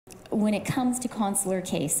when it comes to consular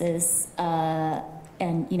cases,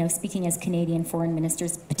 and speaking as Canadian foreign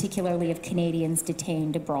ministers, particularly of Canadians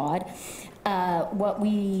detained abroad, what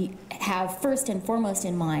we have first and foremost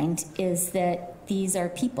in mind is that these are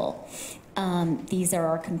people. These are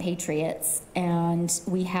our compatriots, and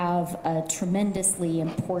we have a tremendously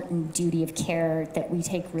important duty of care that we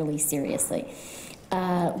take really seriously.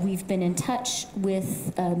 We've been in touch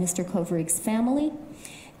with Mr. Kovrig's family,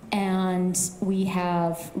 and we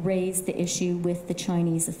have raised the issue with the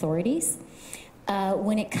Chinese authorities.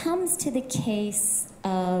 When it comes to the case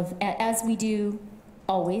of, as we do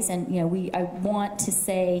always, and I want to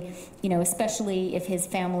say, especially if his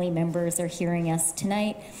family members are hearing us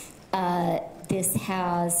tonight, this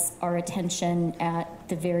has our attention at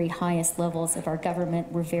the very highest levels of our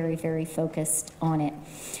government. We're very, very focused on it,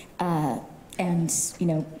 and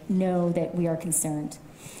know that we are concerned.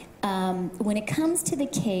 When it comes to the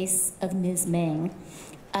case of Ms. Meng,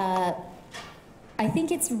 I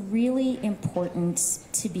think it's really important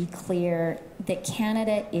to be clear that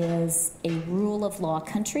Canada is a rule of law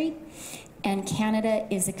country, and Canada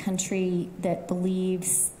is a country that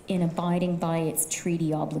believes in abiding by its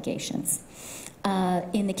treaty obligations.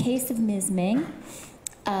 In the case of Ms. Meng,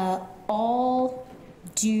 all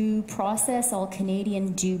due process, all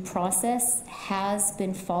Canadian due process has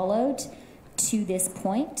been followed to this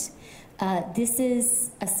point. This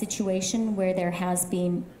is a situation where there has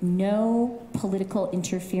been no political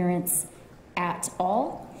interference at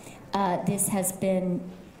all. This has been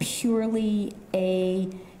purely a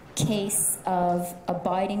case of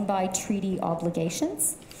abiding by treaty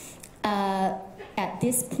obligations. At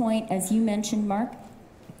this point, as you mentioned, Mark,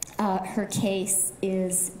 her case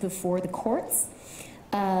is before the courts.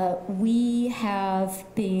 We have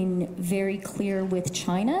been very clear with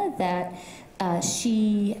China that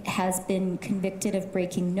she has been convicted of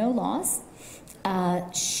breaking no laws.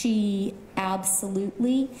 She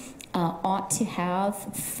absolutely ought to have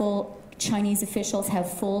Chinese officials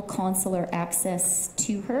have full consular access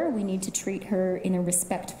to her. We need to treat her in a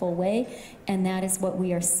respectful way, and that is what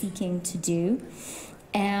we are seeking to do.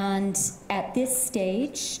 And at this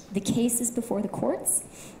stage, the case is before the courts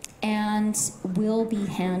and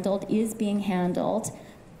is being handled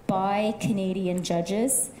by Canadian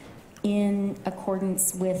judges in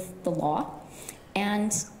accordance with the law,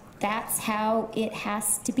 and that's how it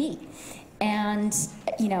has to be. And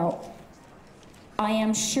I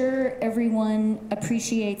am sure everyone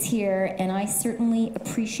appreciates here, and I certainly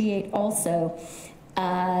appreciate also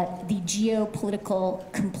the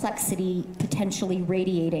geopolitical complexity potentially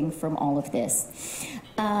radiating from all of this.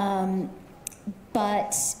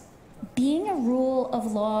 But being a rule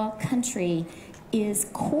of law country is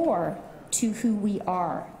core to who we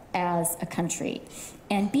are as a country.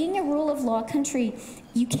 And being a rule of law country,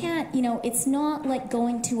 you can't, it's not like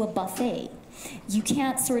going to a buffet. You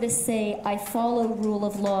can't sort of say, I follow rule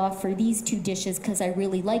of law for these two dishes because I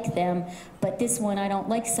really like them, but this one I don't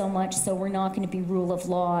like so much, so we're not going to be rule of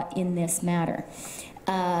law in this matter.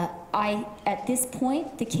 At this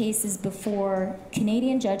point, the case is before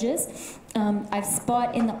Canadian judges. I've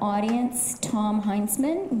spot in the audience Tom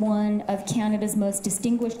Heinzman, one of Canada's most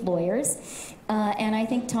distinguished lawyers, and I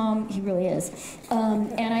think Tom, he really is,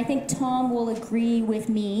 and I think Tom will agree with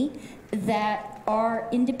me that our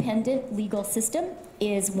independent legal system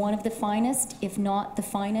is one of the finest, if not the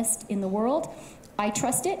finest, in the world. I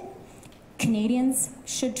trust it. Canadians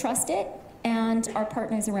should trust it, and our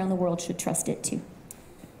partners around the world should trust it too.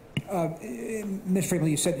 Ms. Freeland,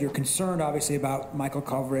 you said you're concerned, obviously, about Michael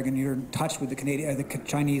Kovrig, and you're in touch with the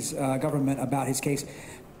Chinese government about his case,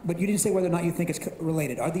 but you didn't say whether or not you think it's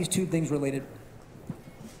related. Are these two things related?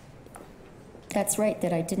 That's right,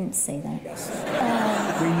 that I didn't say that. Yes.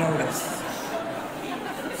 We noticed.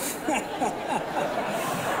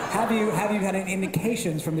 Have you had any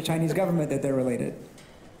indications from the Chinese government that they're related?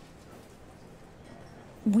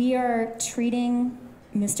 We are treating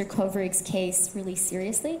Mr. Kovrig's case really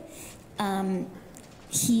seriously.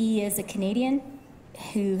 He is a Canadian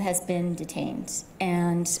who has been detained,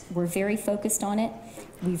 and we're very focused on it.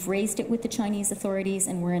 We've raised it with the Chinese authorities,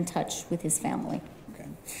 and we're in touch with his family. Okay.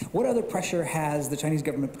 What other pressure has the Chinese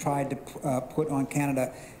government tried to put on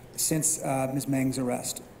Canada since Ms. Meng's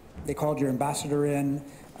arrest? They called your ambassador in.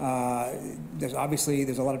 There's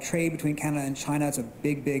a lot of trade between Canada and China. It's a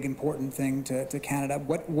big, important thing to Canada.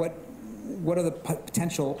 What are the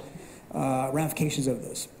potential ramifications of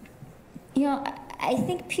this? I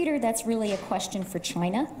think, Peter, that's really a question for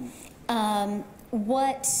China.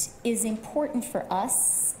 What is important for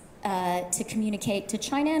us to communicate to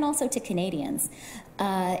China and also to Canadians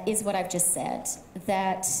is what I've just said,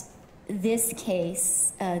 that this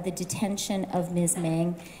case, the detention of Ms.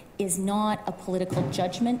 Meng, is not a political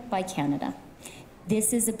judgment by Canada.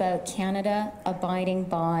 This is about Canada abiding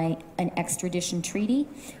by an extradition treaty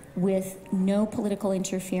with no political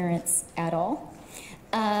interference at all.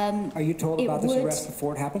 Are you told about this arrest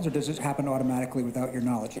before it happens, or does it happen automatically without your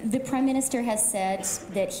knowledge? The Prime Minister has said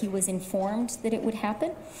that he was informed that it would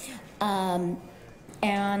happen.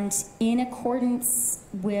 And in accordance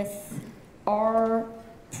with our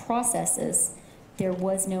processes, there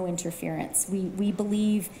was no interference. We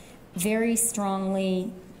believe very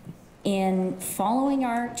strongly in following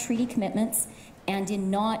our treaty commitments and in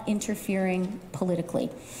not interfering politically.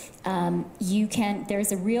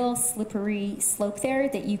 There's a real slippery slope there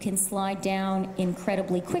that you can slide down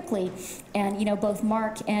incredibly quickly. And both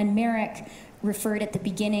Mark and Merrick referred at the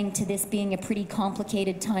beginning to this being a pretty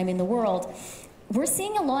complicated time in the world. We're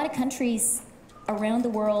seeing a lot of countries around the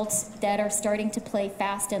world that are starting to play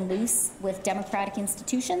fast and loose with democratic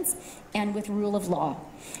institutions and with rule of law.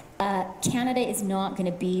 Canada is not going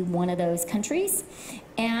to be one of those countries,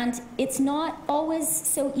 and it's not always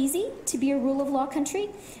so easy to be a rule of law country,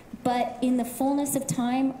 but in the fullness of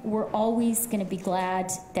time, we're always going to be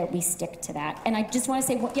glad that we stick to that. And I just want to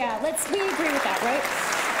say, well, yeah, we agree with that, right?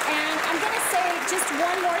 And I'm going to say just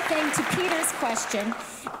one more thing to Peter's question.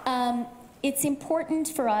 It's important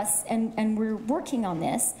for us, and we're working on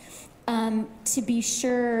this, to be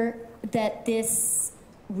sure that this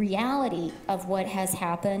reality of what has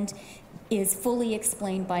happened is fully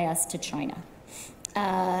explained by us to China.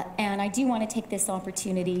 And I do want to take this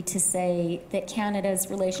opportunity to say that Canada's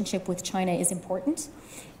relationship with China is important.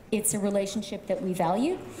 It's a relationship that we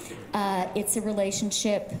value. It's a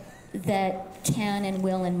relationship that can and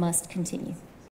will and must continue.